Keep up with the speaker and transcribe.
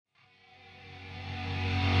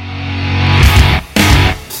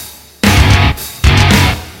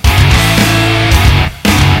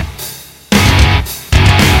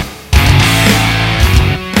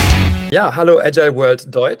Ja, hallo Agile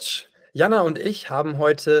World Deutsch. Jana und ich haben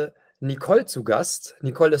heute Nicole zu Gast.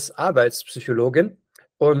 Nicole ist Arbeitspsychologin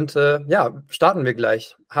und ja, starten wir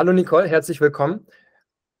gleich. Hallo Nicole, herzlich willkommen.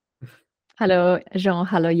 Hallo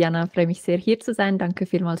Jean, hallo Jana, freue mich sehr hier zu sein. Danke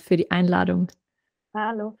vielmals für die Einladung.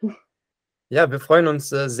 Hallo. Ja, wir freuen uns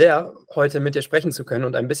sehr, heute mit dir sprechen zu können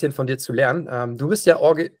und ein bisschen von dir zu lernen. Du bist ja,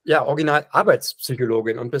 original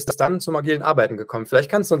Arbeitspsychologin und bist dann zum agilen Arbeiten gekommen.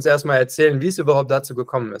 Vielleicht kannst du uns erstmal erzählen, wie es überhaupt dazu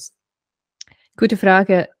gekommen ist. Gute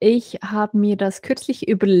Frage. Ich habe mir das kürzlich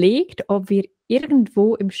überlegt, ob wir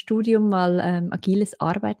irgendwo im Studium mal agiles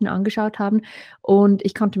Arbeiten angeschaut haben und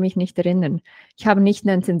ich konnte mich nicht erinnern. Ich habe nicht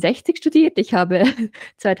 1960 studiert, ich habe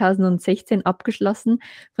 2016 abgeschlossen,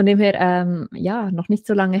 von dem her ja, noch nicht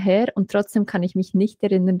so lange her und trotzdem kann ich mich nicht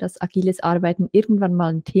erinnern, dass agiles Arbeiten irgendwann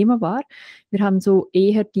mal ein Thema war. Wir haben so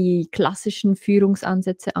eher die klassischen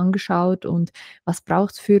Führungsansätze angeschaut und was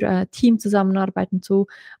braucht es für Teamzusammenarbeit und so,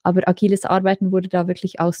 aber agiles Arbeiten wurde da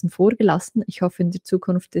wirklich außen vor gelassen. Ich hoffe, in der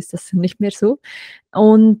Zukunft ist das nicht mehr so.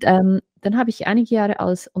 Und dann habe ich einige Jahre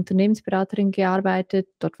als Unternehmensberaterin gearbeitet.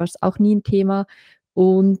 Dort war es auch nie ein Thema.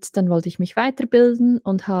 Und dann wollte ich mich weiterbilden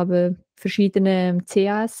und habe verschiedene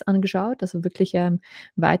CAs angeschaut, also wirklich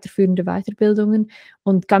weiterführende Weiterbildungen.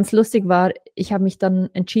 Und ganz lustig war, ich habe mich dann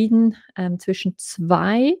entschieden zwischen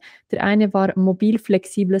zwei. Der eine war mobil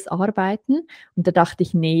flexibles Arbeiten und da dachte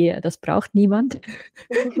ich, nee, das braucht niemand.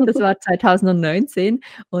 Das war 2019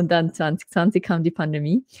 und dann 2020 kam die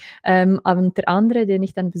Pandemie. Aber der andere, den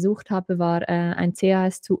ich dann besucht habe, war ein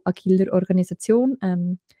CAS zu agiler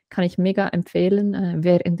Organisation. Kann ich mega empfehlen.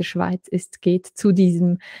 Wer in der Schweiz ist, geht zu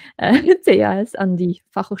diesem CAS an die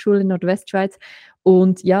Fachhochschule Nordwestschweiz.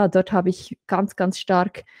 Und ja, dort habe ich ganz, ganz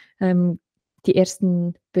stark die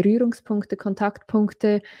ersten Berührungspunkte,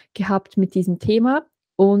 Kontaktpunkte gehabt mit diesem Thema.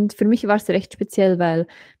 Und für mich war es recht speziell, weil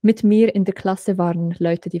mit mir in der Klasse waren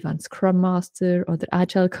Leute, die waren Scrum Master oder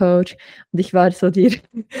Agile Coach und ich war so der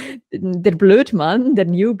Blödmann, der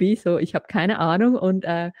Newbie, so ich habe keine Ahnung und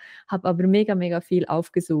habe aber mega, mega viel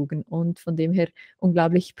aufgesogen und von dem her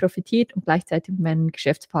unglaublich profitiert und gleichzeitig meinen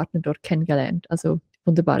Geschäftspartner dort kennengelernt. Also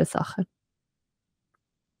wunderbare Sache.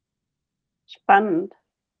 Spannend.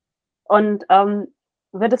 Und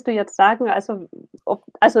würdest du jetzt sagen, also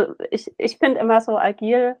ich finde immer so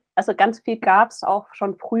agil, also ganz viel gab es auch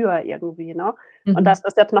schon früher irgendwie, ne? Und dass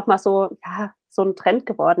das jetzt nochmal so, ja, so ein Trend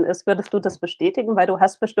geworden ist, würdest du das bestätigen? Weil du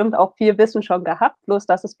hast bestimmt auch viel Wissen schon gehabt, bloß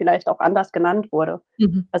dass es vielleicht auch anders genannt wurde.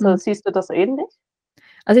 Also siehst du das ähnlich?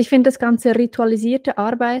 Also ich finde, das ganze ritualisierte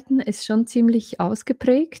Arbeiten ist schon ziemlich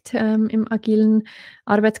ausgeprägt im agilen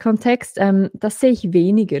Arbeitskontext. Das sehe ich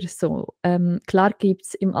weniger so. Klar gibt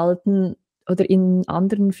es im alten oder in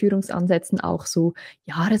anderen Führungsansätzen auch so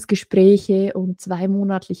Jahresgespräche und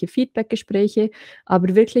zweimonatliche Feedbackgespräche,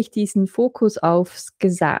 aber wirklich diesen Fokus aufs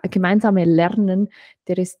gemeinsame Lernen,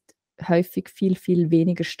 der ist häufig viel, viel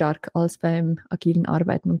weniger stark als beim agilen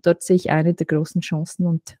Arbeiten. Und dort sehe ich eine der großen Chancen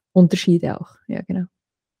und Unterschiede auch. Ja, genau.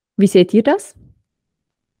 Wie seht ihr das?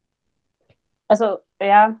 Also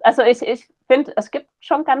ja, also ich finde, es gibt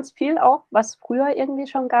schon ganz viel auch, was früher irgendwie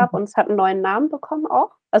schon gab und es hat einen neuen Namen bekommen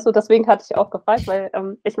auch. Also deswegen hatte ich auch gefragt, weil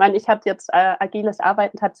ich meine, ich habe jetzt agiles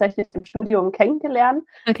Arbeiten tatsächlich im Studium kennengelernt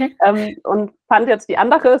und fand jetzt die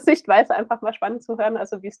andere Sichtweise einfach mal spannend zu hören,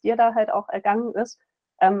 also wie es dir da halt auch ergangen ist.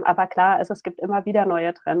 Aber klar, also es gibt immer wieder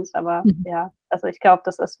neue Trends, aber ja, also ich glaube,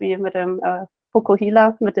 das ist wie mit dem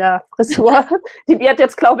Fukuhila, mit der Frisur. Die wird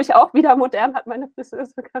jetzt, glaube ich, auch wieder modern, hat meine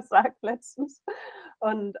Friseuse gesagt letztens.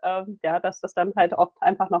 Und ja, dass das dann halt oft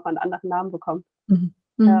einfach noch einen anderen Namen bekommt.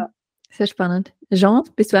 Ja. Sehr spannend. Jean,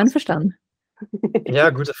 bist du einverstanden? Ja,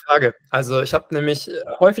 gute Frage. Also ich habe nämlich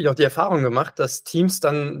häufig auch die Erfahrung gemacht, dass Teams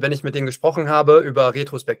dann, wenn ich mit denen gesprochen habe über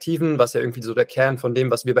Retrospektiven, was ja irgendwie so der Kern von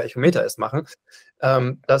dem, was wir bei Echometer ist, machen,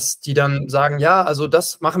 dass die dann sagen, ja, also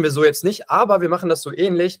das machen wir so jetzt nicht, aber wir machen das so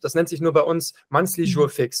ähnlich. Das nennt sich nur bei uns Monthly Jour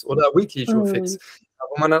Fix oder Weekly Jour Fix,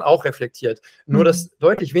 wo man dann auch reflektiert. Nur, dass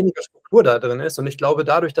deutlich weniger Struktur da drin ist und ich glaube,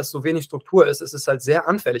 dadurch, dass so wenig Struktur ist, ist es halt sehr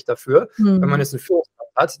anfällig dafür, wenn man jetzt eine Führungskraft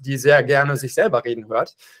hat, die sehr gerne sich selber reden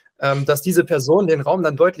hört, dass diese Person den Raum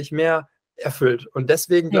dann deutlich mehr erfüllt. Und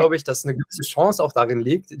deswegen glaube ich, dass eine gewisse Chance auch darin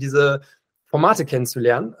liegt, diese Formate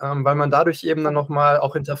kennenzulernen, weil man dadurch eben dann nochmal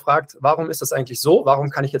auch hinterfragt, warum ist das eigentlich so? Warum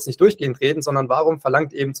kann ich jetzt nicht durchgehend reden, sondern warum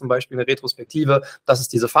verlangt eben zum Beispiel eine Retrospektive, dass es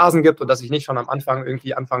diese Phasen gibt und dass ich nicht schon am Anfang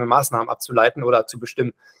irgendwie anfange, Maßnahmen abzuleiten oder zu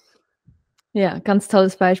bestimmen. Ja, ganz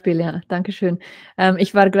tolles Beispiel, ja, Dankeschön.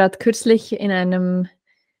 Ich war gerade kürzlich in einem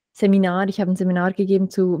Seminar, ich habe ein Seminar gegeben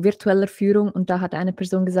zu virtueller Führung und da hat eine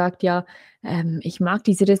Person gesagt, ja, ich mag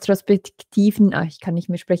diese Retrospektiven, ich kann nicht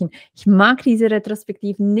mehr sprechen, ich mag diese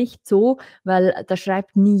Retrospektiven nicht so, weil da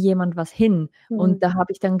schreibt nie jemand was hin. Und da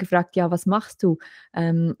habe ich dann gefragt, ja, was machst du?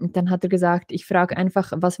 Und dann hat er gesagt, ich frage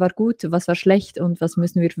einfach, was war gut, was war schlecht und was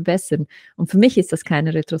müssen wir verbessern? Und für mich ist das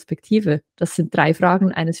keine Retrospektive. Das sind 3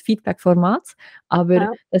 Fragen eines Feedback-Formats,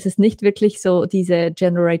 aber das ist nicht wirklich so diese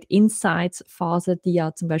Generate Insights-Phase, die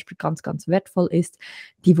ja zum Beispiel ganz, ganz wertvoll ist.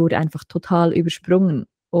 Die wurde einfach total übersprungen.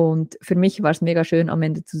 Und für mich war es mega schön, am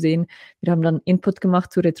Ende zu sehen, wir haben dann Input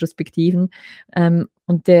gemacht zu Retrospektiven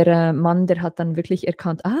und der Mann, der hat dann wirklich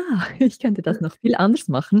erkannt, ich könnte das noch viel anders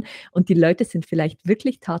machen und die Leute sind vielleicht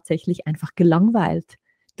wirklich tatsächlich einfach gelangweilt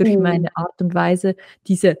durch meine Art und Weise,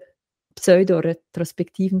 diese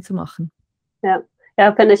Pseudo-Retrospektiven zu machen. Ja,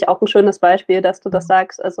 finde ich auch ein schönes Beispiel, dass du das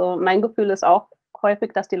sagst. Also mein Gefühl ist auch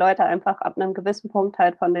häufig, dass die Leute einfach ab einem gewissen Punkt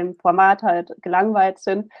halt von dem Format halt gelangweilt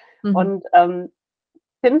sind und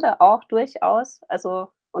finde auch durchaus, also,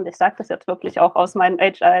 und ich sage das jetzt wirklich auch aus meinem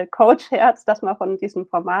Agile-Coach-Herz, dass man von diesem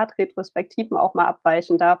Format Retrospektiven auch mal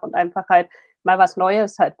abweichen darf und einfach halt mal was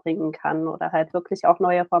Neues halt bringen kann oder halt wirklich auch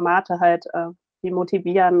neue Formate halt die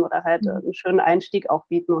motivieren oder halt einen schönen Einstieg auch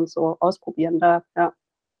bieten und so ausprobieren darf, ja.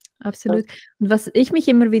 Absolut. Und was ich mich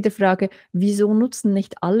immer wieder frage, wieso nutzen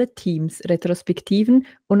nicht alle Teams Retrospektiven,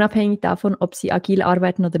 unabhängig davon, ob sie agil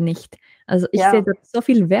arbeiten oder nicht? Also ich sehe dort so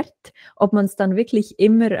viel Wert, ob man es dann wirklich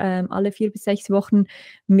immer alle 4 bis 6 Wochen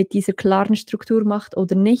mit dieser klaren Struktur macht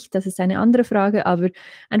oder nicht, das ist eine andere Frage, aber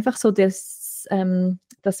einfach so das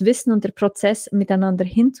Wissen und der Prozess miteinander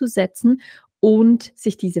hinzusetzen und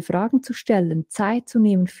sich diese Fragen zu stellen, Zeit zu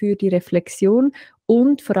nehmen für die Reflexion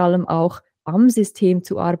und vor allem auch am System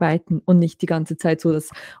zu arbeiten und nicht die ganze Zeit so das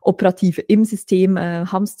Operative im System,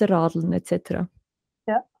 Hamsterradeln etc.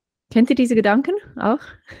 Ja. Kennt ihr diese Gedanken auch?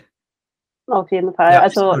 Auf jeden Fall. Ja,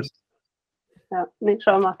 also, absolut.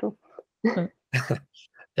 Schau, mach du.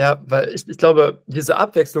 Ja, weil ich glaube, diese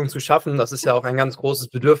Abwechslung zu schaffen, das ist ja auch ein ganz großes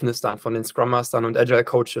Bedürfnis dann von den Scrum Mastern und Agile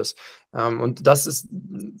Coaches. Und das ist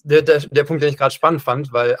der Punkt, den ich gerade spannend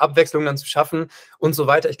fand, weil Abwechslung dann zu schaffen und so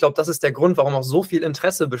weiter, ich glaube, das ist der Grund, warum auch so viel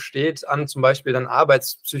Interesse besteht an zum Beispiel dann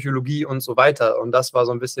Arbeitspsychologie und so weiter. Und das war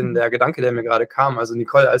so ein bisschen der Gedanke, der mir gerade kam. Also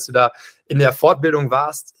Nicole, als du da in der Fortbildung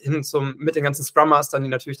warst, mit den ganzen Scrum Mastern, die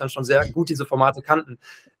natürlich dann schon sehr gut diese Formate kannten,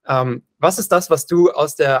 was ist das, was du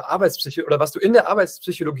aus der Arbeitspsychologie oder was du in der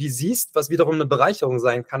Arbeitspsychologie siehst, was wiederum eine Bereicherung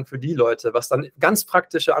sein kann für die Leute, was dann ganz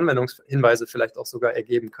praktische Anwendungshinweise vielleicht auch sogar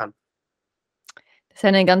ergeben kann? Das ist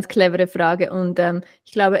eine ganz clevere Frage und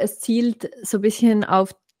ich glaube, es zielt so ein bisschen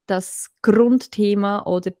auf das Grundthema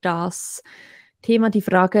oder das Thema, die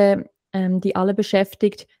Frage, die alle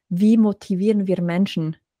beschäftigt, wie motivieren wir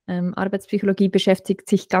Menschen? Arbeitspsychologie beschäftigt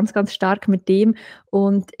sich ganz, ganz stark mit dem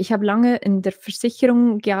und ich habe lange in der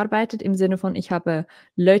Versicherung gearbeitet, im Sinne von, ich habe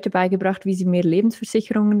Leute beigebracht, wie sie mehr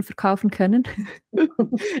Lebensversicherungen verkaufen können.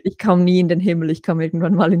 Ich kam nie in den Himmel, ich kam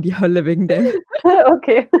irgendwann mal in die Hölle wegen dem.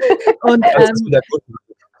 Okay. Und Das ist wieder gut.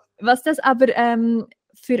 was das aber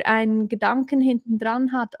für einen Gedanken hinten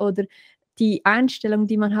dran hat oder die Einstellung,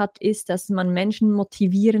 die man hat, ist, dass man Menschen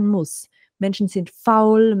motivieren muss. Menschen sind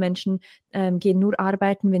faul, Menschen gehen nur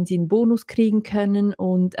arbeiten, wenn sie einen Bonus kriegen können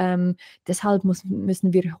und deshalb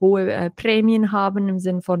müssen wir hohe Prämien haben im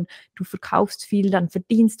Sinne von, du verkaufst viel, dann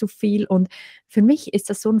verdienst du viel und für mich ist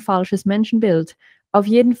das so ein falsches Menschenbild. Auf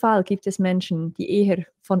jeden Fall gibt es Menschen, die eher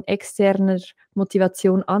von externer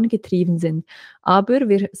Motivation angetrieben sind. Aber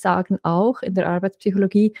wir sagen auch in der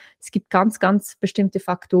Arbeitspsychologie, es gibt ganz, ganz bestimmte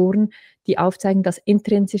Faktoren, die aufzeigen, dass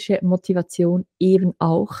intrinsische Motivation eben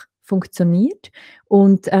auch funktioniert.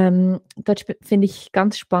 Und dort finde ich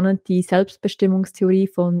ganz spannend die Selbstbestimmungstheorie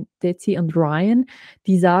von Deci und Ryan,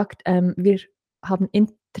 die sagt, wir haben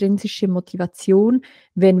intrinsische Motivation,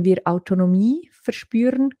 wenn wir Autonomie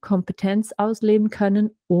verspüren, Kompetenz ausleben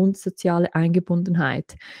können und soziale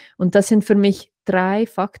Eingebundenheit. Und das sind für mich 3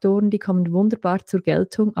 Faktoren, die kommen wunderbar zur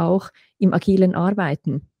Geltung, auch im agilen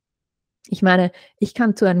Arbeiten. Ich meine, ich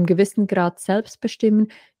kann zu einem gewissen Grad selbst bestimmen,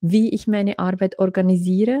 wie ich meine Arbeit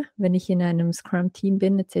organisiere, wenn ich in einem Scrum-Team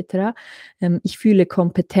bin etc. Ich fühle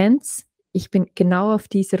Kompetenz. Ich bin genau auf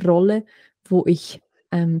dieser Rolle, wo ich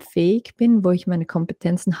fähig bin, wo ich meine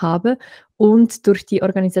Kompetenzen habe und durch die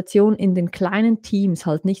Organisation in den kleinen Teams,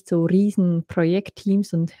 halt nicht so riesen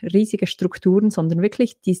Projektteams und riesige Strukturen, sondern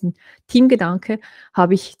wirklich diesen Teamgedanke,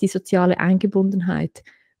 habe ich die soziale Eingebundenheit,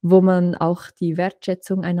 wo man auch die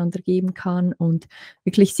Wertschätzung einander geben kann und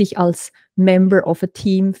wirklich sich als Member of a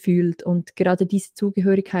Team fühlt. Und gerade diese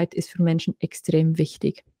Zugehörigkeit ist für Menschen extrem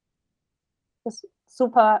wichtig. Das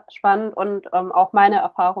super spannend und auch meine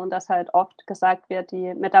Erfahrung, dass halt oft gesagt wird,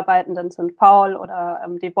 die Mitarbeitenden sind faul oder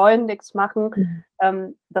die wollen nichts machen.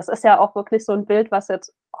 Das ist ja auch wirklich so ein Bild, was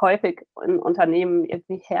jetzt häufig in Unternehmen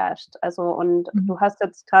irgendwie herrscht. Also und du hast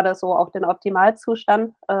jetzt gerade so auch den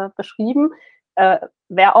Optimalzustand beschrieben.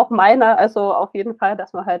 Wäre auch meiner, also auf jeden Fall,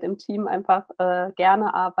 dass man halt im Team einfach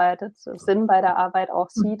gerne arbeitet, Sinn bei der Arbeit auch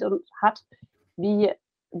sieht und hat.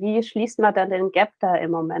 Wie schließt man denn den Gap da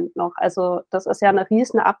im Moment noch? Also das ist ja eine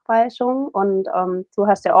riesen Abweichung und du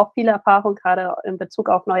hast ja auch viel Erfahrung, gerade in Bezug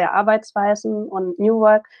auf neue Arbeitsweisen und New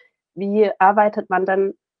Work. Wie arbeitet man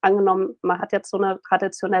denn, angenommen, man hat jetzt so eine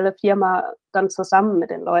traditionelle Firma dann zusammen mit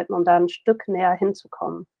den Leuten, um da ein Stück näher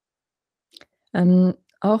hinzukommen?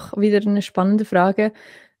 Auch wieder eine spannende Frage.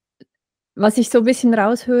 Was ich so ein bisschen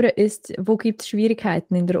raushöre, ist, wo gibt es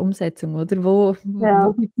Schwierigkeiten in der Umsetzung, oder? Wo Ja,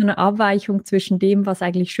 gibt es eine Abweichung zwischen dem, was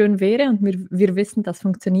eigentlich schön wäre und wir wissen, das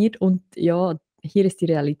funktioniert und ja, hier ist die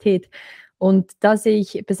Realität. Und da sehe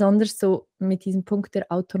ich besonders so mit diesem Punkt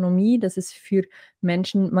der Autonomie, dass es für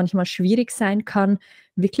Menschen manchmal schwierig sein kann,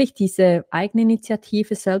 wirklich diese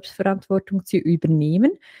Eigeninitiative, Selbstverantwortung zu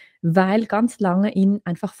übernehmen, weil ganz lange ihnen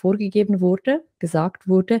einfach vorgegeben wurde, gesagt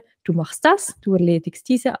wurde: „Du machst das, du erledigst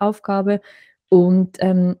diese Aufgabe“, und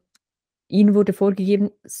ihnen wurde vorgegeben,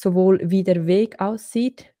 sowohl wie der Weg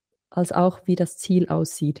aussieht, als auch wie das Ziel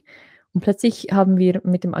aussieht. Und plötzlich haben wir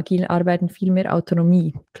mit dem agilen Arbeiten viel mehr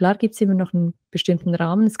Autonomie. Klar gibt es immer noch einen bestimmten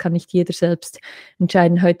Rahmen. Es kann nicht jeder selbst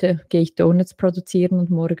entscheiden, heute gehe ich Donuts produzieren und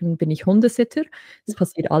morgen bin ich Hundesitter. Das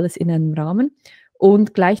passiert alles in einem Rahmen.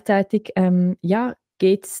 Und gleichzeitig, ja,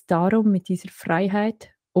 geht es darum, mit dieser Freiheit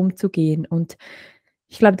umzugehen. Und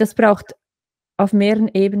ich glaube, das braucht auf mehreren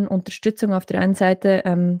Ebenen Unterstützung. Auf der einen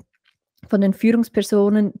Seite von den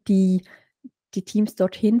Führungspersonen, die die Teams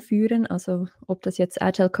dorthin führen, also ob das jetzt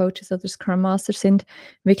Agile Coaches oder Scrum Master sind,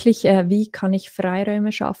 wirklich, wie kann ich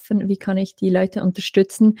Freiräume schaffen, wie kann ich die Leute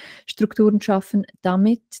unterstützen, Strukturen schaffen,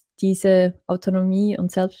 damit diese Autonomie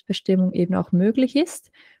und Selbstbestimmung eben auch möglich ist.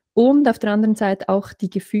 Und auf der anderen Seite auch die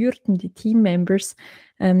Geführten, die Teammembers,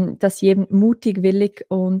 dass sie eben mutig, willig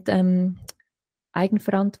und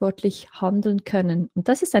eigenverantwortlich handeln können. Und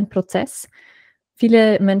das ist ein Prozess.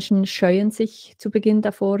 Viele Menschen scheuen sich zu Beginn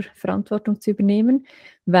davor, Verantwortung zu übernehmen,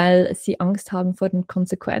 weil sie Angst haben vor den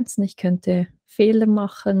Konsequenzen. Ich könnte Fehler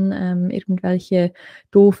machen, irgendwelche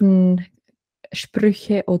doofen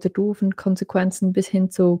Sprüche oder doofen Konsequenzen bis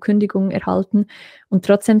hin zu Kündigungen erhalten. Und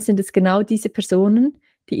trotzdem sind es genau diese Personen,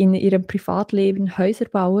 die in ihrem Privatleben Häuser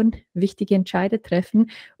bauen, wichtige Entscheide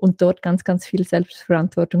treffen und dort ganz, ganz viel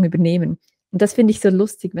Selbstverantwortung übernehmen. Und das finde ich so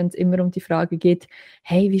lustig, wenn es immer um die Frage geht,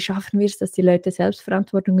 hey, wie schaffen wir es, dass die Leute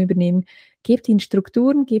Selbstverantwortung übernehmen? Gebt ihnen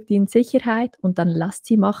Strukturen, gebt ihnen Sicherheit und dann lasst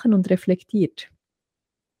sie machen und reflektiert.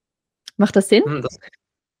 Macht das Sinn? Das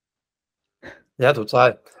Ja,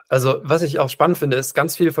 total. Also, was ich auch spannend finde, ist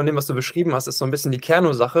ganz viel von dem, was du beschrieben hast, ist so ein bisschen die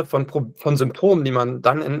Kernursache von Symptomen, die man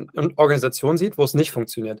dann in Organisationen sieht, wo es nicht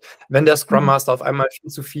funktioniert. Wenn der Scrum Mhm. Master auf einmal viel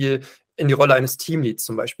zu viel in die Rolle eines Teamleads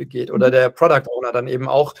zum Beispiel geht oder Mhm. der Product Owner dann eben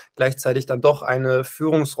auch gleichzeitig dann doch eine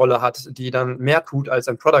Führungsrolle hat, die dann mehr tut, als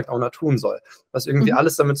ein Product Owner tun soll. Was irgendwie Mhm.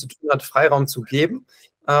 alles damit zu tun hat, Freiraum zu geben,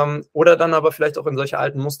 oder dann aber vielleicht auch in solche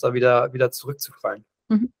alten Muster wieder zurückzufallen.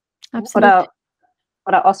 Mhm. Absolut. oder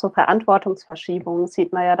oder auch so Verantwortungsverschiebungen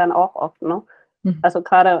sieht man ja dann auch oft, ne? Mhm. Also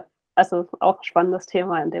gerade, also auch ein spannendes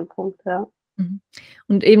Thema in dem Punkt, ja. Mhm.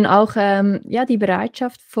 Und eben auch, ja, die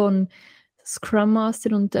Bereitschaft von Scrum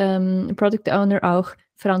Master und, Product Owner auch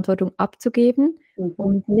Verantwortung abzugeben Mhm.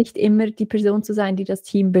 und nicht immer die Person zu sein, die das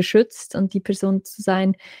Team beschützt und die Person zu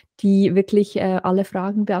sein, die wirklich, alle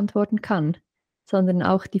Fragen beantworten kann, sondern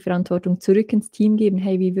auch die Verantwortung zurück ins Team geben: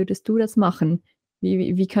 „Hey, wie würdest du das machen?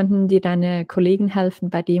 Wie könnten dir deine Kollegen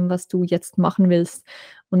helfen bei dem, was du jetzt machen willst?“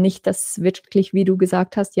 Und nicht, dass wirklich, wie du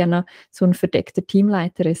gesagt hast, Jana, so 'n verdeckter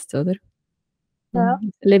Teamleiter ist, oder? Ja.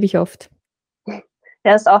 Das erlebe ich oft.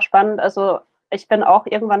 Ja, ist auch spannend. Also, ich bin auch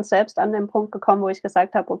irgendwann selbst an den Punkt gekommen, wo ich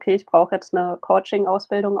gesagt habe: „Okay, ich brauche jetzt 'ne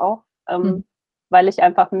Coaching-Ausbildung auch“, Mhm. weil ich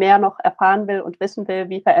einfach mehr noch erfahren will und wissen will,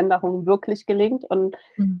 wie Veränderung wirklich gelingt. Und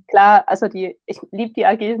Mhm. klar, also ich liebe die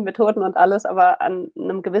agilen Methoden und alles, aber an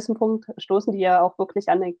 'nem gewissen Punkt stoßen die ja auch wirklich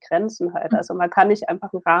an die Grenzen halt. Mhm. Also, man kann nicht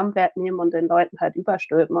einfach 'n Rahmenwerk nehmen und den Leuten halt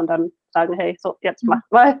überstülpen und dann sagen: „Hey, so, jetzt Mhm.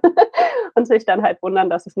 macht mal.“ Und sich dann halt wundern,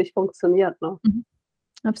 dass es nicht funktioniert, ne? Mhm.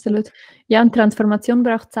 Absolut. Ja, und Transformation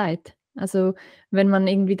braucht Zeit. Also, wenn man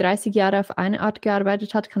irgendwie 30 Jahre auf eine Art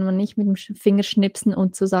gearbeitet hat, kann man nicht mit dem Fingerschnipsen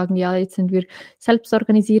und so sagen: „Ja, jetzt sind wir selbst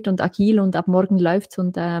organisiert und agil und ab morgen läuft's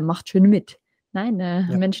und, macht schön mit.“ Nein,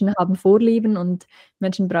 Ja. Menschen haben Vorlieben und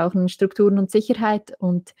Menschen brauchen Strukturen und Sicherheit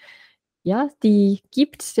und ja,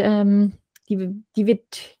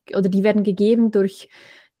 die werden gegeben durch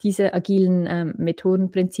diese agilen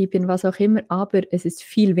Methoden, Prinzipien, was auch immer, aber es ist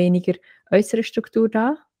viel weniger äußere Struktur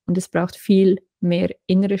da und es braucht viel mehr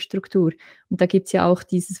innere Struktur. Und da gibt es ja auch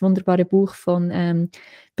dieses wunderbare Buch von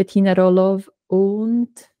Bettina Roloff und,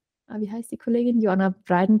 wie heißt die Kollegin? Joanna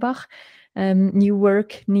Breidenbach, New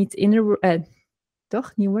Work Needs Inner Work,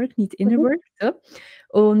 New Work Needs Inner Work. So.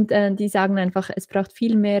 Und die sagen einfach, es braucht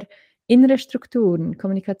viel mehr innere Strukturen,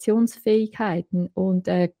 Kommunikationsfähigkeiten und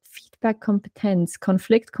Feedback-Kompetenz,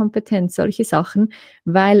 Konfliktkompetenz, solche Sachen,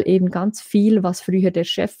 weil eben ganz viel, was früher der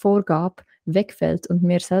Chef vorgab, wegfällt und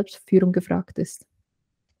mehr Selbstführung gefragt ist.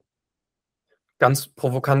 Ganz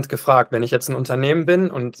provokant gefragt, wenn ich jetzt ein Unternehmen bin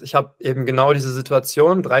und ich habe eben genau diese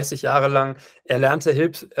Situation, 30 Jahre lang erlernte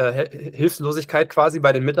Hilflosigkeit quasi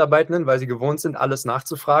bei den Mitarbeitenden, weil sie gewohnt sind, alles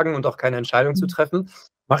nachzufragen und auch keine Entscheidung zu treffen.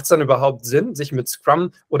 Macht es dann überhaupt Sinn, sich mit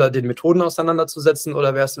Scrum oder den Methoden auseinanderzusetzen,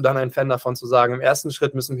 oder wärst du dann ein Fan davon zu sagen, im ersten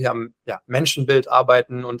Schritt müssen wir am Menschenbild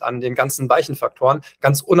arbeiten und an den ganzen weichen Faktoren,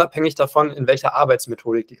 ganz unabhängig davon, in welcher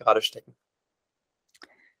Arbeitsmethodik die gerade stecken?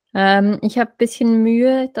 Ich habe ein bisschen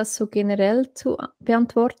Mühe, das so generell zu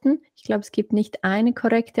beantworten. Ich glaube, es gibt nicht eine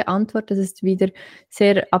korrekte Antwort. Das ist wieder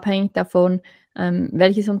sehr abhängig davon,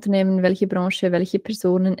 welches Unternehmen, welche Branche, welche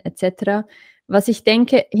Personen etc. Was ich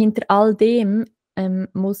denke, hinter all dem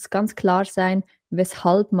muss ganz klar sein,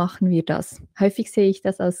 weshalb machen wir das? Häufig sehe ich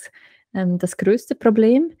das als das größte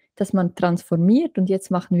Problem, dass man transformiert und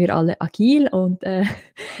jetzt machen wir alle agil und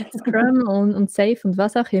Scrum und Safe und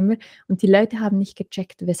was auch immer. Und die Leute haben nicht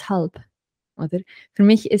gecheckt, weshalb. Oder? Für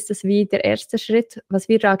mich ist das wie der erste Schritt. Was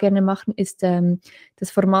wir da gerne machen, ist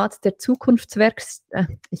das Format der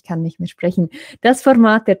ich kann nicht mehr sprechen, das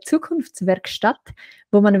Format der Zukunftswerkstatt,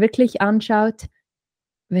 wo man wirklich anschaut,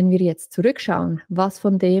 wenn wir jetzt zurückschauen, was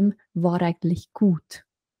von dem war eigentlich gut.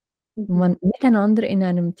 Wo man miteinander in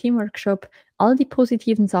einem Teamworkshop all die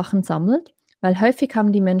positiven Sachen sammelt, weil häufig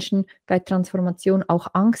haben die Menschen bei Transformation auch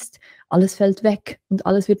Angst, alles fällt weg und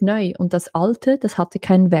alles wird neu und das Alte, das hatte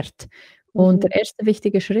keinen Wert. Und der erste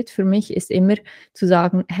wichtige Schritt für mich ist immer zu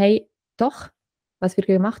sagen, hey, doch, was wir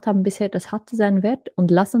gemacht haben bisher, das hatte seinen Wert und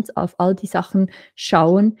lass uns auf all die Sachen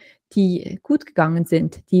schauen, die gut gegangen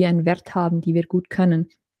sind, die einen Wert haben, die wir gut können.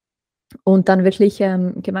 Und dann wirklich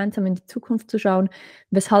gemeinsam in die Zukunft zu schauen,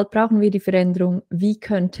 weshalb brauchen wir die Veränderung, wie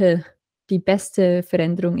könnte die beste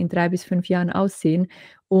Veränderung in 3 bis 5 Jahren aussehen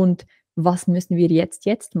und was müssen wir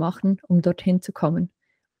jetzt machen, um dorthin zu kommen.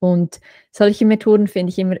 Und solche Methoden finde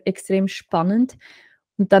ich immer extrem spannend.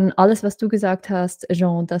 Und dann alles, was du gesagt hast,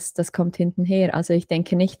 Jean, das kommt hinten her. Also ich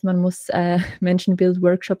denke nicht, man muss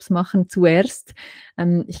Menschenbild-Workshops machen zuerst.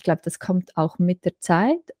 Ich glaube, das kommt auch mit der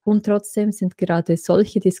Zeit. Und trotzdem sind gerade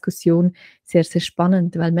solche Diskussionen sehr, sehr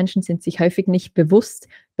spannend, weil Menschen sind sich häufig nicht bewusst,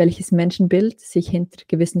 welches Menschenbild sich hinter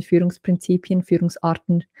gewissen Führungsprinzipien,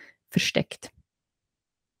 Führungsarten versteckt.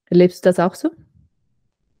 Erlebst du das auch so?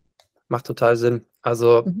 Macht total Sinn.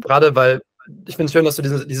 Also gerade weil ich finde es schön, dass du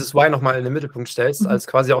dieses Why nochmal in den Mittelpunkt stellst, als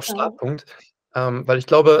quasi auch Startpunkt. Weil ich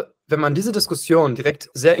glaube, wenn man diese Diskussion direkt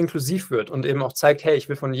sehr inklusiv führt und eben auch zeigt, hey, ich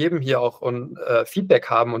will von jedem hier auch Feedback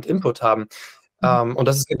haben und Input haben, und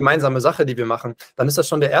das ist eine gemeinsame Sache, die wir machen, dann ist das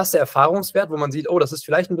schon der erste Erfahrungswert, wo man sieht, oh, das ist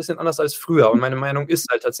vielleicht ein bisschen anders als früher. Und meine Meinung ist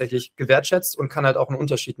halt tatsächlich gewertschätzt und kann halt auch einen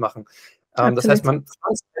Unterschied machen. Das heißt, man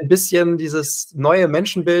pflanzt ein bisschen dieses neue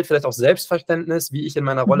Menschenbild, vielleicht auch Selbstverständnis, wie ich in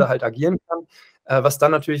meiner Rolle halt agieren kann, was dann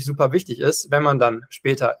natürlich super wichtig ist, wenn man dann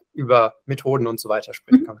später über Methoden und so weiter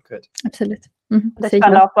spricht. Absolut. Ich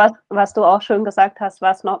fand auch, was du auch schön gesagt hast,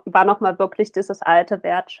 war noch mal wirklich dieses alte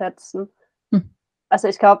Wertschätzen. Also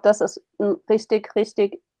ich glaube, das ist ein richtig,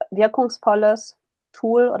 richtig wirkungsvolles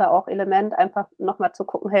Tool oder auch Element, einfach nochmal zu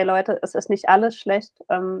gucken, hey Leute, es ist nicht alles schlecht.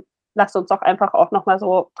 Lasst uns doch einfach auch nochmal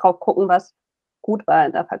so drauf gucken, was gut war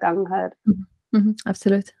in der Vergangenheit.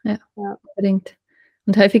 Absolut, ja, unbedingt.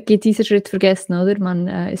 Und häufig geht dieser Schritt vergessen, oder? Man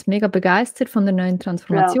ist mega begeistert von der neuen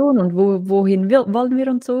Transformation und wohin wollen wir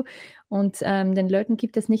und so. Und den Leuten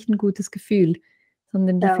gibt es nicht ein gutes Gefühl,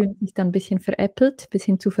 sondern die fühlen sich dann ein bisschen veräppelt, ein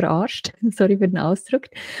bisschen zu verarscht. Sorry für den Ausdruck.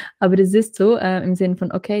 Aber das ist so im Sinn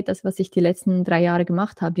von, okay, das, was ich die letzten 3 Jahre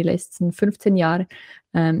gemacht habe, die letzten 15 Jahre,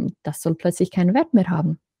 das soll plötzlich keinen Wert mehr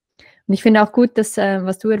haben. Und ich finde auch gut, dass,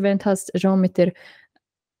 was du erwähnt hast, Jean, mit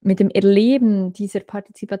dem Erleben dieser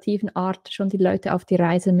partizipativen Art schon die Leute auf die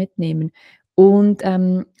Reise mitnehmen. Und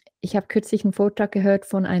ich habe kürzlich einen Vortrag gehört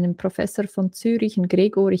von einem Professor von Zürich, ein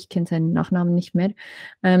Gregor, ich kenne seinen Nachnamen nicht mehr,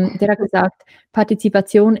 der hat gesagt,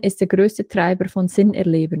 Partizipation ist der größte Treiber von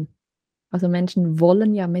Sinnerleben. Also Menschen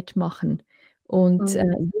wollen ja mitmachen. Und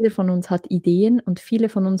jeder von uns hat Ideen und viele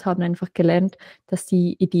von uns haben einfach gelernt, dass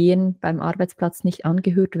die Ideen beim Arbeitsplatz nicht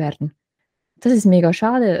angehört werden. Das ist mega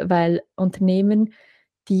schade, weil Unternehmen,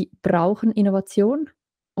 die brauchen Innovation,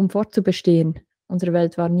 um fortzubestehen. Unsere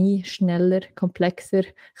Welt war nie schneller, komplexer,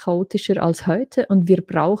 chaotischer als heute und wir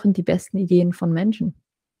brauchen die besten Ideen von Menschen.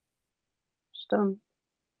 Stimmt.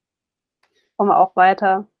 Um auch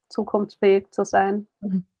weiter zukunftsfähig zu sein.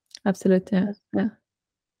 Absolut, ja. Ja.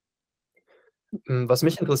 Was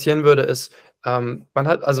mich interessieren würde, ist, man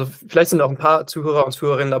hat, also vielleicht sind auch ein paar Zuhörer und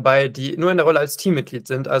Zuhörerinnen dabei, die nur in der Rolle als Teammitglied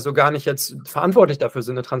sind, also gar nicht jetzt verantwortlich dafür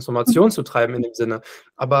sind, eine Transformation zu treiben in dem Sinne.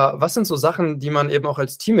 Aber was sind so Sachen, die man eben auch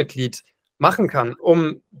als Teammitglied machen kann,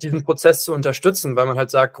 um diesen Prozess zu unterstützen? Weil man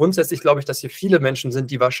halt sagt, grundsätzlich glaube ich, dass hier viele Menschen sind,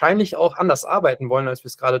 die wahrscheinlich auch anders arbeiten wollen, als wir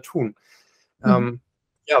es gerade tun.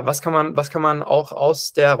 Ja, was kann man auch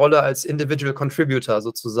aus der Rolle als Individual Contributor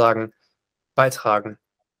sozusagen beitragen?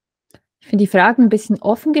 Ich finde die Frage ein bisschen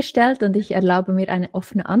offen gestellt und ich erlaube mir eine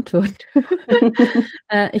offene Antwort.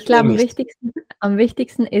 Ich glaube, am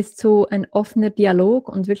wichtigsten ist so ein offener Dialog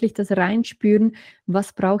und wirklich das Reinspüren,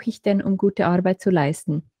 was brauche ich denn, um gute Arbeit zu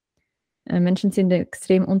leisten. Menschen sind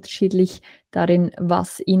extrem unterschiedlich darin,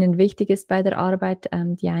 was ihnen wichtig ist bei der Arbeit.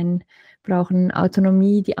 Die einen brauchen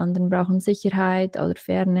Autonomie, die anderen brauchen Sicherheit oder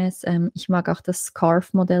Fairness. Ich mag auch das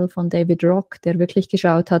SCARF-Modell von David Rock, der wirklich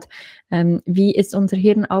geschaut hat, wie ist unser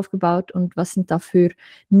Hirn aufgebaut und was sind dafür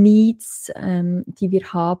Needs, die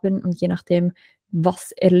wir haben. Und je nachdem,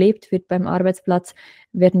 was erlebt wird beim Arbeitsplatz,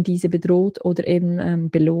 werden diese bedroht oder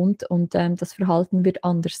eben belohnt. Und das Verhalten wird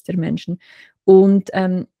anders der Menschen. Und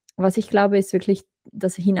was ich glaube, ist wirklich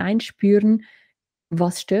das Hineinspüren,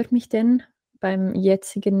 was stört mich denn beim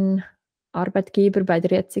jetzigen Arbeitgeber, bei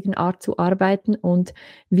der jetzigen Art zu arbeiten und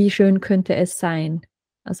wie schön könnte es sein?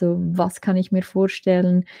 Also was kann ich mir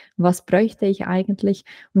vorstellen, was bräuchte ich eigentlich?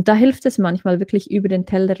 Und da hilft es manchmal wirklich über den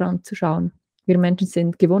Tellerrand zu schauen. Wir Menschen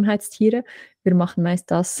sind Gewohnheitstiere, wir machen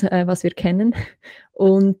meist das, was wir kennen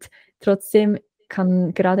und trotzdem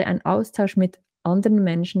kann gerade ein Austausch mit anderen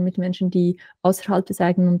Menschen, mit Menschen, die außerhalb des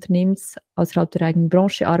eigenen Unternehmens, außerhalb der eigenen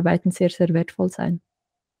Branche arbeiten, sehr, sehr wertvoll sein.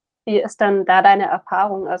 Wie ist dann da deine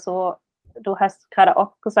Erfahrung? Also, du hast gerade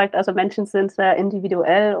auch gesagt, also Menschen sind sehr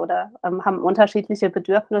individuell oder, haben unterschiedliche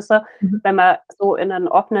Bedürfnisse. Wenn man so in einen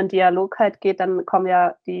offenen Dialog halt geht, dann kommen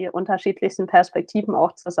ja die unterschiedlichsten Perspektiven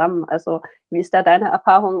auch zusammen. Also, wie ist da deine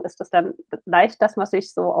Erfahrung? Ist das dann leicht, dass man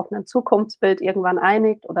sich so auf ein Zukunftsbild irgendwann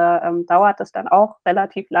einigt oder, dauert das dann auch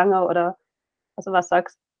relativ lange oder also, was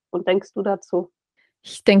sagst und denkst du dazu?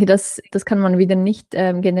 Ich denke, das kann man wieder nicht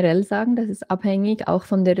generell sagen. Das ist abhängig auch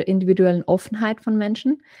von der individuellen Offenheit von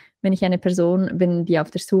Menschen. Wenn ich eine Person bin, die auf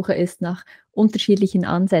der Suche ist nach unterschiedlichen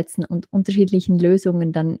Ansätzen und unterschiedlichen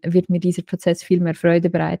Lösungen, dann wird mir dieser Prozess viel mehr Freude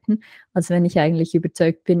bereiten, als wenn ich eigentlich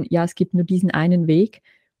überzeugt bin, ja, es gibt nur diesen einen Weg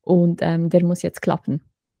und der muss jetzt klappen.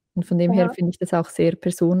 Und von dem her Ja. finde ich das auch sehr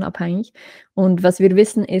personenabhängig. Und was wir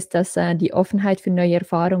wissen, ist, dass die Offenheit für neue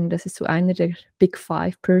Erfahrungen, das ist so einer der Big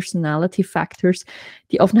Five Personality Factors,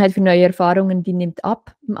 die Offenheit für neue Erfahrungen, die nimmt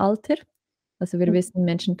ab im Alter. Also wir wissen,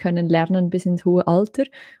 Menschen können lernen bis ins hohe Alter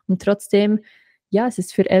und trotzdem, ja, es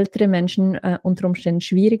ist für ältere Menschen unter Umständen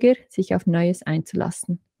schwieriger, sich auf Neues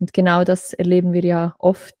einzulassen. Und genau das erleben wir ja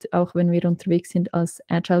oft, auch wenn wir unterwegs sind als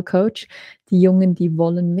Agile Coach. Die Jungen, die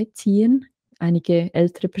wollen mitziehen. Einige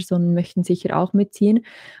ältere Personen möchten sicher auch mitziehen,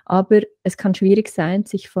 aber es kann schwierig sein,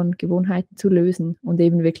 sich von Gewohnheiten zu lösen und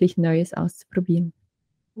eben wirklich Neues auszuprobieren.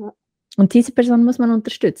 Ja. Und diese Person muss man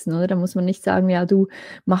unterstützen, oder? Da muss man nicht sagen, ja, du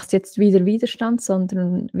machst jetzt wieder Widerstand,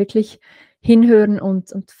 sondern wirklich hinhören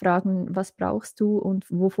und fragen, was brauchst du und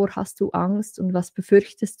wovor hast du Angst und was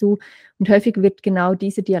befürchtest du? Und häufig wird genau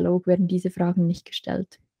dieser Dialog, werden diese Fragen nicht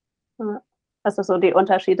gestellt. Ja. Also, so die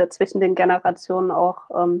Unterschiede zwischen den Generationen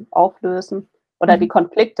auch, auflösen oder die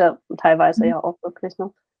Konflikte teilweise ja auch wirklich,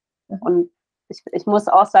 ne? Und ich muss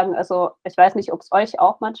auch sagen, also, ich weiß nicht, ob's euch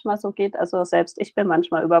auch manchmal so geht. Also, selbst ich bin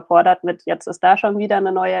manchmal überfordert mit: „Jetzt ist da schon wieder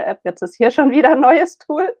 'ne neue App, jetzt ist hier schon wieder 'n neues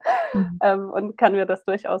Tool." Und kann mir das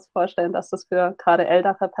durchaus vorstellen, dass das für grade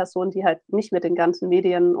ältere Personen, die halt nicht mit den ganzen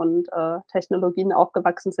Medien und, Technologien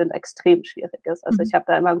aufgewachsen sind, extrem schwierig ist. Also, ich habe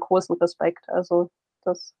da immer 'n großen Respekt. Also,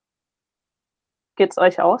 das geht's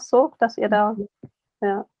euch auch so, dass ihr da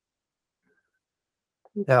ja.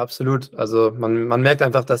 Ja, absolut. Also man merkt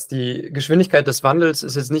einfach, dass die Geschwindigkeit des Wandels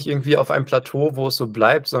ist jetzt nicht irgendwie auf einem Plateau, wo es so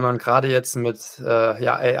bleibt, sondern gerade jetzt mit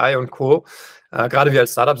ja, AI und Co. Gerade wir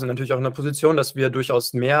als Startup sind natürlich auch in der Position, dass wir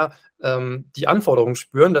durchaus mehr die Anforderungen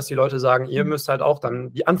spüren, dass die Leute sagen, ihr müsst halt auch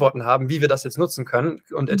dann die Antworten haben, wie wir das jetzt nutzen können.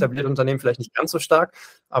 Und etablierte Unternehmen vielleicht nicht ganz so stark,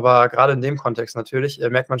 aber gerade in dem Kontext natürlich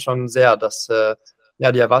merkt man schon sehr, dass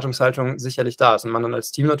ja, die Erwartungshaltung sicherlich da ist und man dann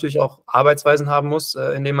als Team natürlich auch Arbeitsweisen haben muss,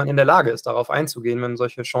 in denen man in der Lage ist, darauf einzugehen, wenn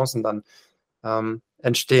solche Chancen dann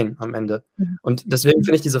entstehen am Ende. Mhm. Und deswegen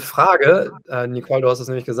finde ich diese Frage, Nicole, du hast es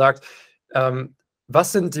nämlich gesagt,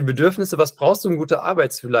 was sind die Bedürfnisse, was brauchst du, um gute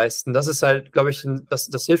Arbeit zu leisten? Das ist halt, glaube ich,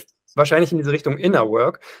 das hilft wahrscheinlich in diese Richtung Inner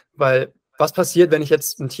Work, weil was passiert, wenn ich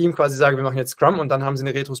jetzt ein Team quasi sage, wir machen jetzt Scrum und dann haben sie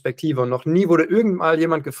eine Retrospektive und noch nie wurde irgendwann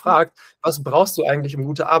jemand gefragt, was brauchst du eigentlich, um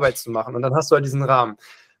gute Arbeit zu machen? Und dann hast du halt diesen Rahmen.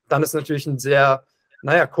 Dann ist natürlich ein sehr,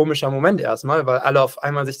 komischer Moment erstmal, weil alle auf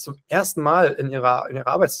einmal sich zum ersten Mal in ihrer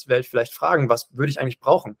Arbeitswelt vielleicht fragen, was würde ich eigentlich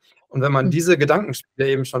brauchen? Und wenn man diese Gedankenspiele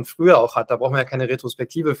eben schon früher auch hat, da braucht man ja keine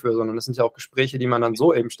Retrospektive für, sondern das sind ja auch Gespräche, die man dann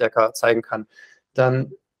so eben stärker zeigen kann,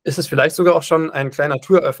 dann ist es vielleicht sogar auch schon ein kleiner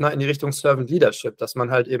Türöffner in die Richtung Servant Leadership, dass man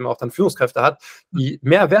halt eben auch dann Führungskräfte hat, die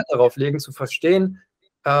mehr Wert darauf legen, zu verstehen,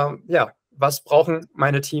 was brauchen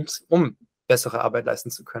meine Teams, um bessere Arbeit leisten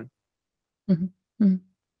zu können. Mhm. Mhm.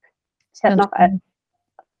 Ich hätte noch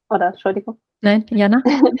Entschuldigung. Nein, Jana?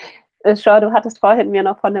 Schau, du hattest vorhin mir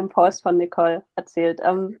noch von dem Post von Nicole erzählt.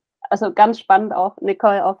 Also ganz spannend auch,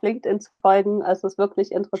 Nicole auf LinkedIn zu folgen. Also es ist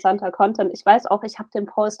wirklich interessanter Content. Ich weiß auch, ich habe den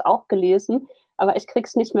Post auch gelesen, aber ich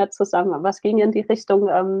krieg's nicht mehr zusammen. Aber es ging in die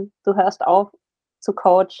Richtung, du hörst auf zu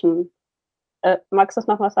coachen. Magst du es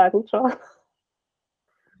nochmal sagen, Joe?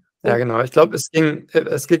 Ja, genau. Ich glaube,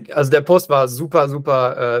 also der Post war super,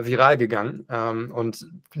 super viral gegangen und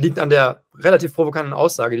liegt an der relativ provokanten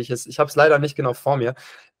Aussage, ich habe es leider nicht genau vor mir,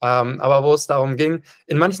 aber wo es darum ging,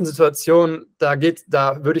 in manchen Situationen, da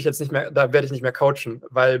werde ich nicht mehr coachen,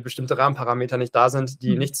 weil bestimmte Rahmenparameter nicht da sind,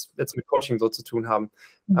 die nichts jetzt mit Coaching so zu tun haben.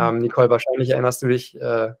 Nicole, wahrscheinlich erinnerst du dich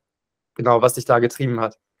genau, was dich da getrieben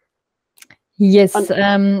hat. Yes, das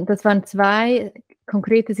waren 2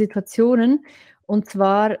 konkrete Situationen. Und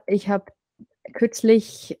zwar, ich habe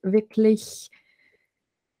kürzlich wirklich,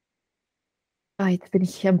 jetzt bin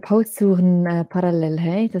ich am Post suchen parallel,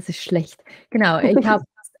 hey, das ist schlecht. Genau, ich habe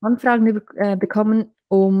Anfragen bekommen,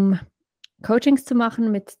 um Coachings zu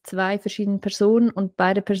machen mit 2 verschiedenen Personen und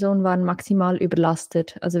beide Personen waren maximal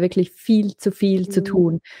überlastet, also wirklich viel zu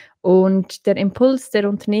tun. Und der Impuls der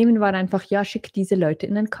Unternehmen war einfach, ja, schick diese Leute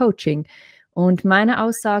in ein Coaching. Und meine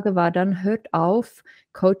Aussage war dann, hört auf,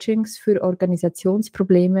 Coachings für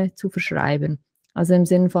Organisationsprobleme zu verschreiben. Also im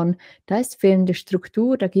Sinn von, da ist fehlende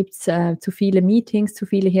Struktur, da gibt es zu viele Meetings, zu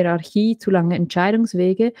viele Hierarchie, zu lange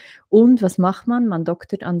Entscheidungswege. Und was macht man? Man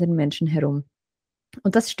doktert an den Menschen herum.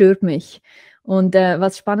 Und das stört mich. Und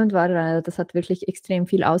was spannend war, das hat wirklich extrem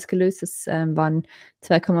viel ausgelöst. Es waren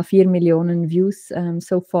 2,4 Millionen Views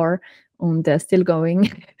so far und still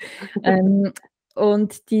going.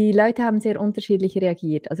 Und die Leute haben sehr unterschiedlich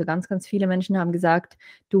reagiert. Also ganz, ganz viele Menschen haben gesagt,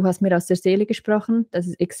 du hast mir aus der Seele gesprochen. Das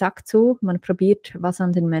ist exakt so. Man probiert, was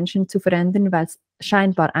an den Menschen zu verändern, weil es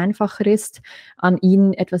scheinbar einfacher ist, an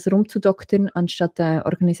ihnen etwas rumzudoktern, anstatt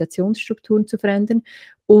Organisationsstrukturen zu verändern.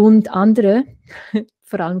 Und andere,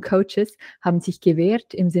 vor allem Coaches, haben sich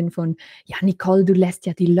gewehrt im Sinn von, ja, Nicole, du lässt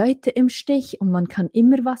ja die Leute im Stich und man kann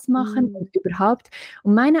immer was machen und überhaupt.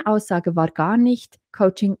 Und meine Aussage war gar nicht,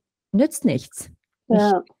 Coaching nützt nichts.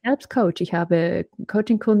 Ja. Ich selbst Coach, ich habe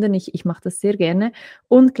Coaching-Kunden, ich mache das sehr gerne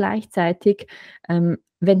und gleichzeitig, wenn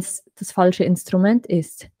es das falsche Instrument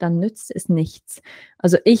ist, dann nützt es nichts.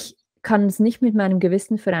 Also ich kann es nicht mit meinem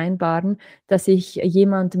Gewissen vereinbaren, dass ich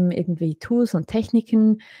jemandem irgendwie Tools und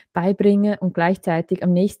Techniken beibringe und gleichzeitig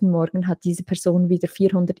am nächsten Morgen hat diese Person wieder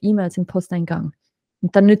 400 E-Mails im Posteingang.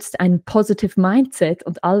 Und dann nützt ein Positive Mindset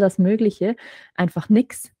und all das Mögliche einfach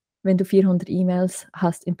nichts, wenn du 400 E-Mails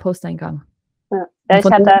hast im Posteingang. Ja, ich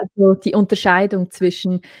hatte so die Unterscheidung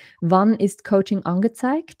zwischen, wann ist Coaching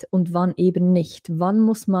angezeigt und wann eben nicht. Wann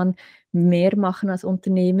muss man mehr machen als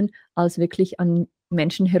Unternehmen, als wirklich an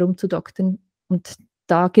Menschen herumzudoktern. Und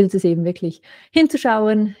da gilt es eben wirklich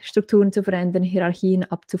hinzuschauen, Strukturen zu verändern, Hierarchien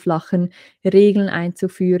abzuflachen, Regeln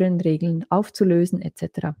einzuführen, Regeln aufzulösen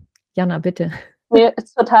etc. Jana, bitte. Nee,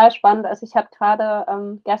 ist total spannend. Also ich habe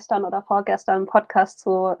gerade gestern oder vorgestern einen Podcast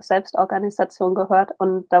zu Selbstorganisation gehört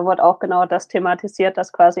und da wurde auch genau das thematisiert,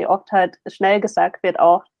 dass quasi oft halt schnell gesagt wird,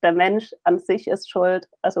 auch der Mensch an sich ist schuld,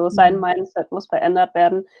 also sein Mindset muss verändert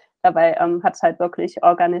werden. Dabei hat es halt wirklich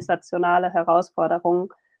organisationale Herausforderungen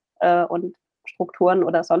und Strukturen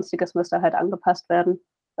oder Sonstiges müsste halt angepasst werden.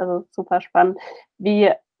 Also super spannend.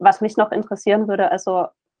 Was mich noch interessieren würde, also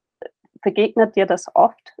begegnet dir das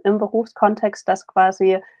oft im Berufskontext, dass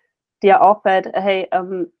quasi dir auffällt, hey,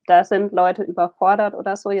 da sind Leute überfordert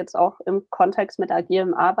oder so, jetzt auch im Kontext mit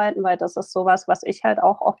agilem Arbeiten, weil das ist sowas, was ich halt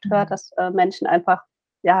auch oft höre, dass Menschen einfach,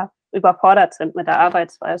 ja, überfordert sind mit der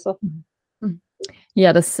Arbeitsweise.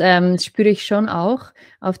 Ja, das spüre ich schon auch.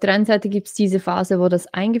 Auf der einen Seite gibt es diese Phase, wo das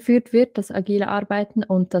eingeführt wird, das agile Arbeiten,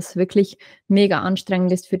 und das wirklich mega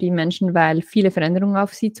anstrengend ist für die Menschen, weil viele Veränderungen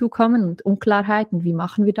auf sie zukommen und Unklarheiten. Wie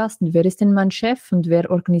machen wir das? Und wer ist denn mein Chef? Und wer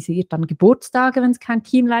organisiert dann Geburtstage, wenn es keinen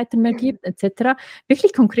Teamleiter mehr gibt, etc.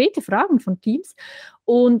 Wirklich konkrete Fragen von Teams.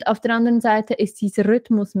 Und auf der anderen Seite ist dieser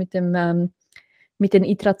Rhythmus mit den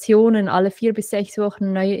Iterationen, alle 4 bis 6 Wochen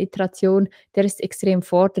eine neue Iteration, der ist extrem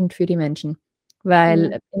fordernd für die Menschen.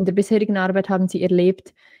 Weil in der bisherigen Arbeit haben sie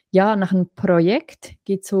erlebt, ja, nach einem Projekt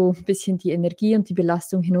geht so ein bisschen die Energie und die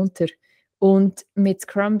Belastung hinunter. Und mit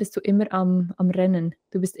Scrum bist du immer am Rennen.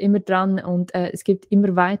 Du bist immer dran und es geht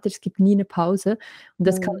immer weiter, es gibt nie eine Pause. Und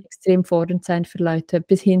das kann extrem fordernd sein für Leute,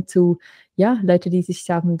 bis hin zu, ja, Leute, die sich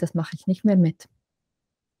sagen, das mache ich nicht mehr mit.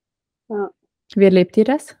 Ja. Wie erlebt ihr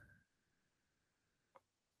das?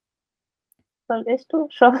 Soll ich du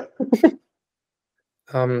schon?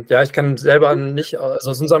 Ja, ich kann selber nicht,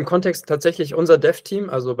 also aus unserem Kontext tatsächlich unser Dev-Team,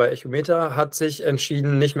 also bei Echometer, hat sich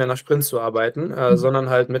entschieden, nicht mehr nach Sprints zu arbeiten, sondern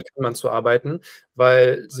halt mit Kanban zu arbeiten,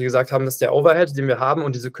 weil sie gesagt haben, dass der Overhead, den wir haben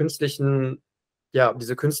und diese künstlichen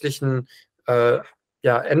Ende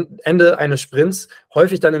eines Sprints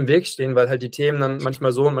häufig dann im Weg stehen, weil halt die Themen dann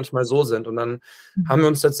manchmal so und manchmal so sind. Und dann haben wir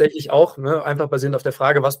uns tatsächlich auch, einfach basierend auf der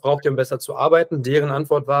Frage, was braucht ihr, um besser zu arbeiten? Deren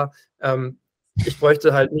Antwort war, ich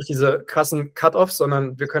bräuchte halt nicht diese krassen Cut-Offs,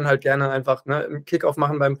 sondern wir können halt gerne einfach einen Kick-Off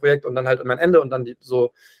machen beim Projekt und dann halt am Ende und dann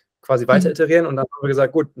so quasi weiter iterieren. Und dann haben wir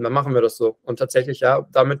gesagt, gut, dann machen wir das so. Und tatsächlich, ja,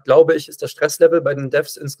 damit glaube ich, ist das Stresslevel bei den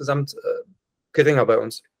Devs insgesamt geringer bei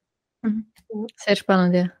uns. Sehr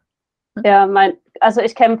spannend, ja. Ja, also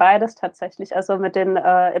ich kenne beides tatsächlich. Also mit den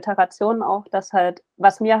Iterationen auch, dass halt,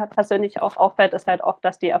 was mir halt persönlich auch auffällt, ist halt oft,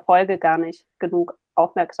 dass die Erfolge gar nicht genug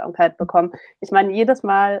Aufmerksamkeit bekommen. Ich meine, jedes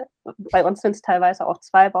Mal, bei uns sind es teilweise auch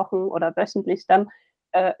 2 Wochen oder wöchentlich, dann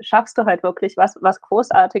schaffst du halt wirklich was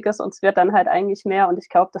Großartiges und es wird dann halt eigentlich mehr. Und ich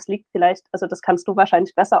glaube, das liegt vielleicht, also das kannst du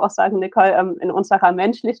wahrscheinlich besser auch sagen, Nicole, in unserer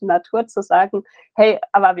menschlichen Natur zu sagen, hey,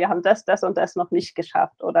 aber wir haben das und das noch nicht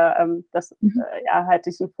geschafft. Oder halt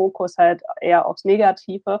diesen Fokus halt eher aufs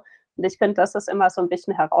Negative. Und ich finde, das ist immer so ein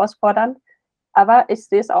bisschen herausfordernd. Aber ich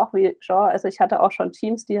sehe es auch wie Jean, also ich hatte auch schon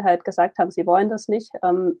Teams, die halt gesagt haben, sie wollen das nicht,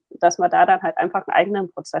 dass man da dann halt einfach einen eigenen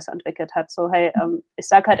Prozess entwickelt hat. So, hey, ich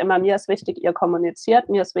sage halt immer, mir ist wichtig, ihr kommuniziert,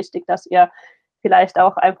 mir ist wichtig, dass ihr vielleicht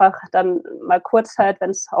auch einfach dann mal kurz halt,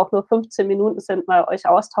 wenn es auch nur 15 Minuten sind, mal euch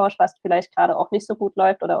austauscht, was vielleicht gerade auch nicht so gut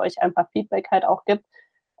läuft oder euch einfach Feedback halt auch gibt,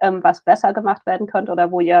 was besser gemacht werden könnte oder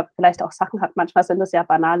wo ihr vielleicht auch Sachen habt. Manchmal sind es ja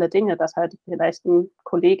banale Dinge, dass halt vielleicht ein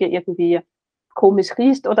Kollege irgendwie komisch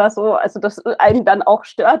riecht oder so, also das einen dann auch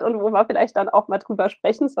stört und wo man vielleicht dann auch mal drüber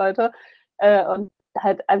sprechen sollte und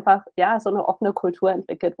halt einfach, ja, so eine offene Kultur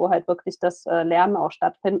entwickelt, wo halt wirklich das Lernen auch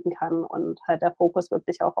stattfinden kann und halt der Fokus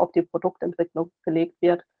wirklich auch auf die Produktentwicklung gelegt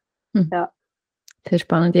wird. Ja. Sehr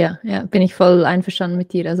spannend, ja. Ja, bin ich voll einverstanden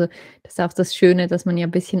mit dir. Also das ist auch das Schöne, dass man ja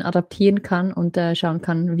ein bisschen adaptieren kann und schauen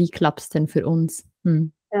kann, wie klappt es denn für uns.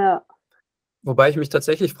 Ja. Wobei ich mich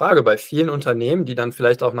tatsächlich frage, bei vielen Unternehmen, die dann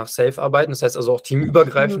vielleicht auch nach Safe arbeiten, das heißt also auch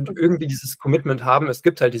teamübergreifend irgendwie dieses Commitment haben, es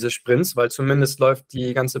gibt halt diese Sprints, weil zumindest läuft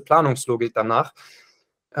die ganze Planungslogik danach.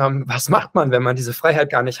 Was macht man, wenn man diese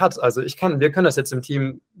Freiheit gar nicht hat? Also wir können das jetzt im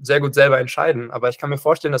Team sehr gut selber entscheiden, aber ich kann mir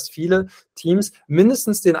vorstellen, dass viele Teams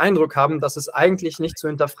mindestens den Eindruck haben, dass es eigentlich nicht zu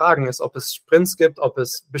hinterfragen ist, ob es Sprints gibt, ob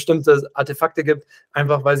es bestimmte Artefakte gibt,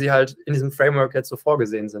 einfach weil sie halt in diesem Framework jetzt so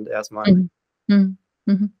vorgesehen sind erstmal.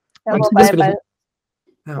 Ja, Und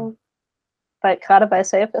wobei gerade bei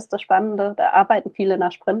Safe ist das Spannende, da arbeiten viele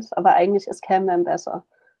nach Sprints, aber eigentlich ist Kanban besser.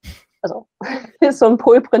 Also ist so ein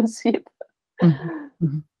Pull-Prinzip.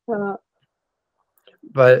 Ja.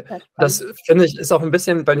 Weil das, finde ich, ist auch ein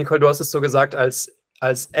bisschen, bei Nicole, du hast es so gesagt, als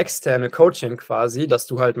externe Coaching quasi, dass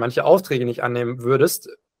du halt manche Aufträge nicht annehmen würdest,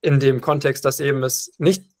 in dem Kontext, dass eben es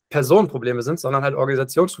nicht Personenprobleme sind, sondern halt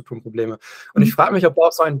Organisationsstrukturprobleme. Und ich frage mich, ob da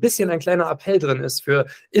auch so ein bisschen ein kleiner Appell drin ist für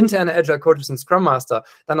interne Agile Coaches und Scrum Master,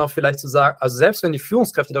 dann auch vielleicht zu sagen, also selbst wenn die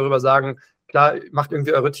Führungskräfte darüber sagen, klar, macht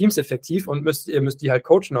irgendwie eure Teams effektiv und ihr müsst die halt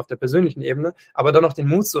coachen auf der persönlichen Ebene, aber dann noch den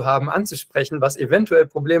Mut zu haben, anzusprechen, was eventuell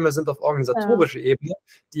Probleme sind auf organisatorischer Ebene,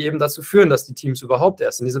 die eben dazu führen, dass die Teams überhaupt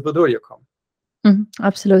erst in diese Bredouille kommen.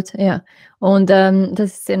 Absolut, ja. Und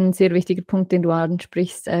das ist ein sehr wichtiger Punkt, den du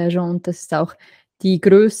ansprichst, Jean, und das ist auch die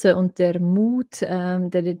Größe und der Mut,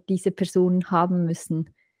 der diese Personen haben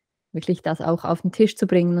müssen, wirklich das auch auf den Tisch zu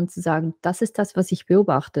bringen und zu sagen, das ist das, was ich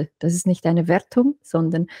beobachte. Das ist nicht eine Wertung,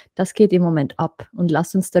 sondern das geht im Moment ab. Und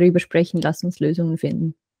lass uns darüber sprechen, lass uns Lösungen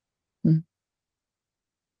finden.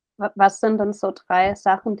 Was sind denn so 3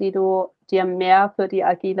 Sachen, die du dir mehr für die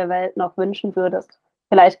agile Welt noch wünschen würdest?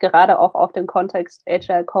 vielleicht gerade auch auf den Kontext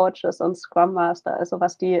Agile Coaches und Scrum Master, also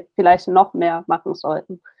was die vielleicht noch mehr machen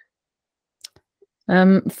sollten?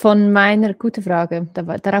 Gute Frage,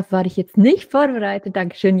 darauf war ich jetzt nicht vorbereitet.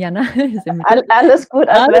 Dankeschön, Jana. Alles gut,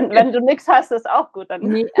 also wenn du nichts hast, ist auch gut. Dann.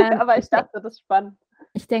 Nee, Aber ich dachte, das ist spannend.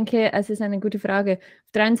 Ich denke, es ist eine gute Frage.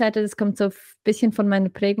 Auf der einen Seite, das kommt so ein bisschen von meiner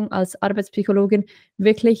Prägung als Arbeitspsychologin,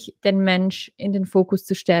 wirklich den Mensch in den Fokus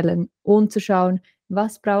zu stellen und zu schauen,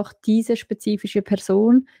 was braucht diese spezifische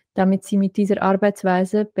Person, damit sie mit dieser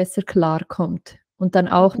Arbeitsweise besser klarkommt. Und dann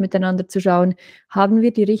auch miteinander zu schauen, haben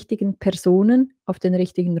wir die richtigen Personen auf den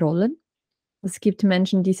richtigen Rollen? Es gibt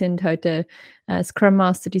Menschen, die sind heute Scrum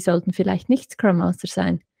Master, die sollten vielleicht nicht Scrum Master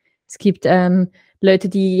sein. Es gibt Leute,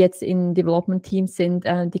 die jetzt in Development Teams sind,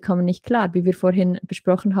 die kommen nicht klar, wie wir vorhin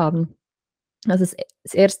besprochen haben. Also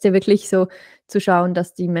das Erste wirklich so zu schauen,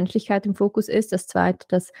 dass die Menschlichkeit im Fokus ist. Das Zweite,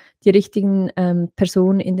 dass die richtigen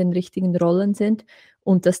Personen in den richtigen Rollen sind.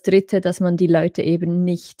 Und das Dritte, dass man die Leute eben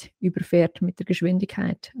nicht überfährt mit der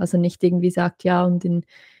Geschwindigkeit. Also nicht irgendwie sagt, ja, und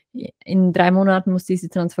in 3 Monaten muss diese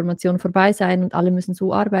Transformation vorbei sein und alle müssen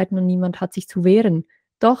so arbeiten und niemand hat sich zu wehren.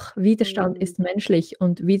 Doch, Widerstand ist menschlich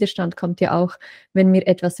und Widerstand kommt ja auch, wenn mir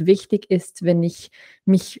etwas wichtig ist, wenn ich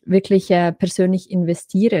mich wirklich persönlich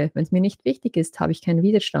investiere. Wenn es mir nicht wichtig ist, habe ich keinen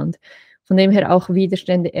Widerstand. Von dem her auch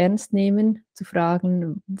Widerstände ernst nehmen, zu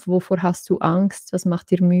fragen, wovor hast du Angst, was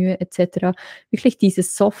macht dir Mühe, etc. Wirklich diese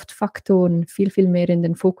Soft-Faktoren viel, viel mehr in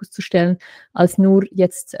den Fokus zu stellen, als nur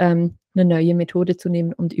jetzt eine neue Methode zu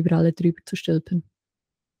nehmen und über alle drüber zu stülpen.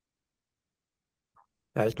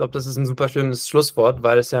 Ja, ich glaube, das ist ein super schönes Schlusswort,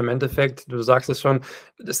 weil es ja im Endeffekt, du sagst es schon,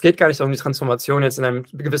 es geht gar nicht darum, die Transformation jetzt in einem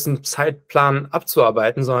gewissen Zeitplan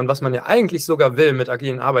abzuarbeiten, sondern was man ja eigentlich sogar will mit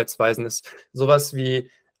agilen Arbeitsweisen, ist sowas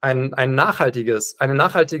wie eine nachhaltige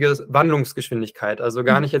Wandlungsgeschwindigkeit. Also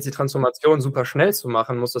gar nicht jetzt die Transformation super schnell zu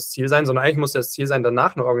machen, muss das Ziel sein, sondern eigentlich muss das Ziel sein,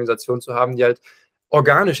 danach eine Organisation zu haben, die halt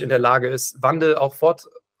organisch in der Lage ist, Wandel auch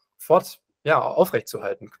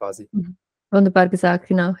aufrechtzuerhalten quasi. Wunderbar gesagt,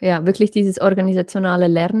 genau. Ja, wirklich dieses organisationale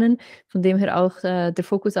Lernen, von dem her auch der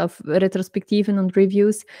Fokus auf Retrospektiven und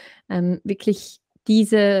Reviews, wirklich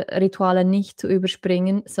diese Rituale nicht zu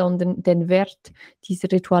überspringen, sondern den Wert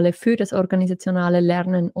dieser Rituale für das organisationale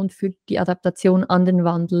Lernen und für die Adaptation an den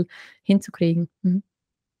Wandel hinzukriegen.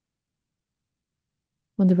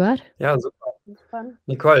 Wunderbar. Ja, super.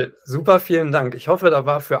 Nicole, super, vielen Dank. Ich hoffe, da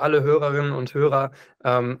war für alle Hörerinnen und Hörer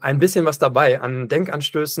ein bisschen was dabei an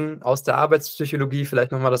Denkanstößen aus der Arbeitspsychologie,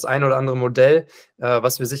 vielleicht nochmal das ein oder andere Modell,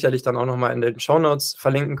 was wir sicherlich dann auch nochmal in den Shownotes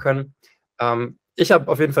verlinken können. Ich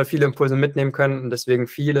habe auf jeden Fall viele Impulse mitnehmen können und deswegen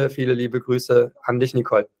viele, viele liebe Grüße an dich,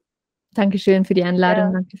 Nicole. Dankeschön für die Einladung,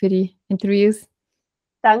 ja. Danke für die Interviews.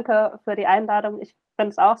 Danke für die Einladung. Ich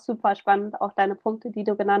finde es auch super spannend, auch deine Punkte, die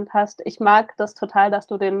du genannt hast. Ich mag das total, dass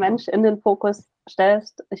du den Mensch in den Fokus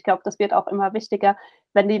stellst. Ich glaube, das wird auch immer wichtiger,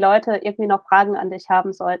 wenn die Leute irgendwie noch Fragen an dich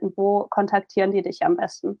haben sollten. Wo kontaktieren die dich am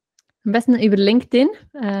besten? Am besten über LinkedIn,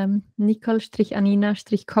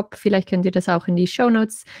 Nicole-Anina-Kopp. Vielleicht könnt ihr das auch in die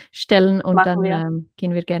Shownotes stellen und dann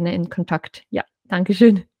gehen wir gerne in Kontakt. Ja,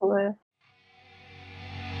 Dankeschön. Cool.